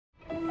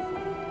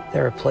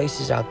There are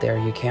places out there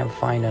you can't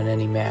find on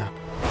any map.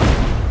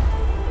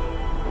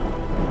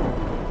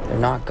 They're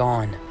not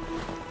gone.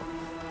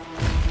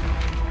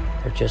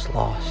 They're just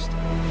lost.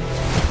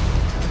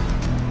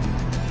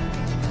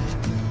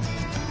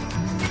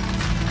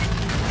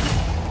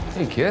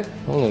 Hey, kid.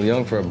 A little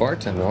young for a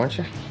bartender, aren't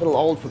you? A little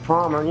old for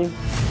prom, aren't you?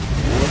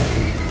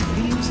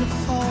 Leaves are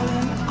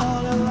falling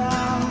all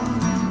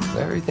around.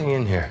 Everything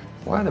in here.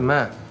 Why the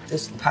map?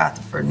 This is the path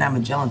that Ferdinand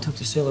Magellan took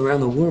to sail around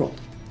the world.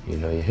 You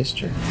know your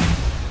history.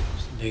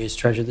 It's the biggest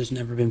treasure that's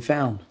never been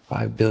found.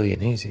 5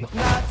 billion, easy.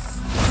 That's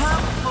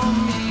time for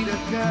me to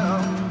go.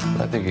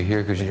 I think you're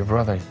here because you're your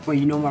brother. Well,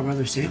 you know my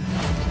brother Sam?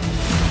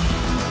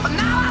 But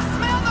now I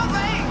smell the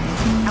rain,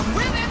 and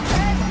with it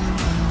rain,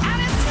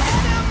 and it's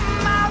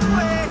heading my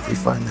way. If we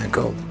find that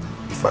gold,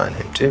 you find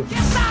him too.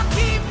 Yes, I'll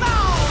keep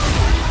on.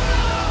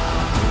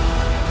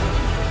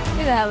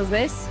 Who the hell is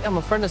this? I'm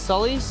a friend of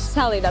Sully's.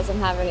 Sully doesn't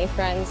have any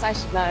friends. I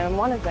should know him,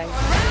 one of them.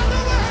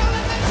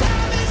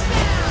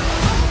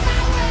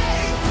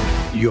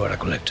 You are a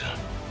collector.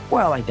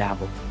 Well, I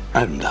dabble.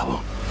 I don't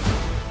dabble.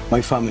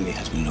 My family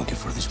has been looking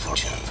for this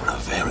fortune for a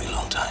very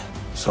long time.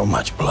 So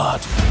much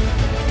blood.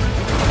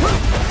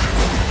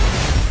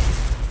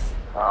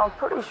 I'm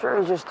pretty sure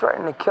he's just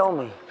threatened to kill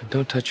me.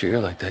 Don't touch your ear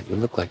like that. You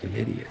look like an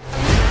idiot.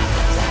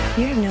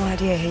 You have no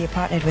idea who you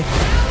partnered with.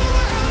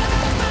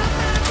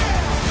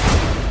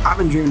 I've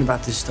been dreaming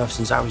about this stuff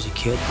since I was a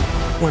kid.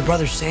 My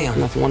brother Sam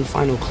left one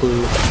final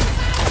clue.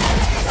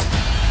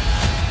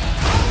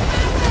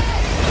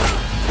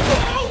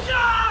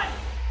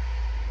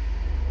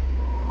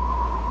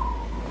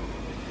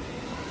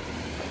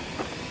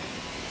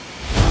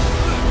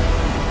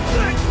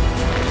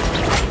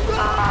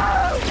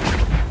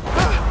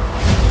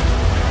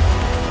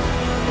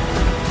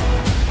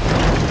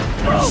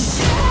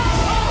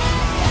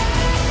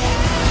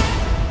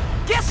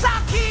 Guess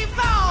I'll keep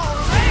on.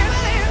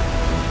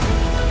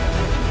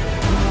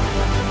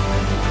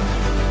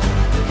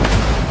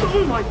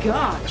 Oh my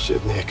God! I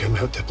shouldn't have come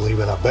out to play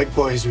with the big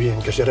boys, Ian,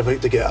 because you're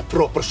about to get a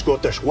proper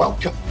Scottish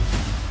welcome.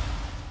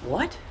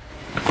 What?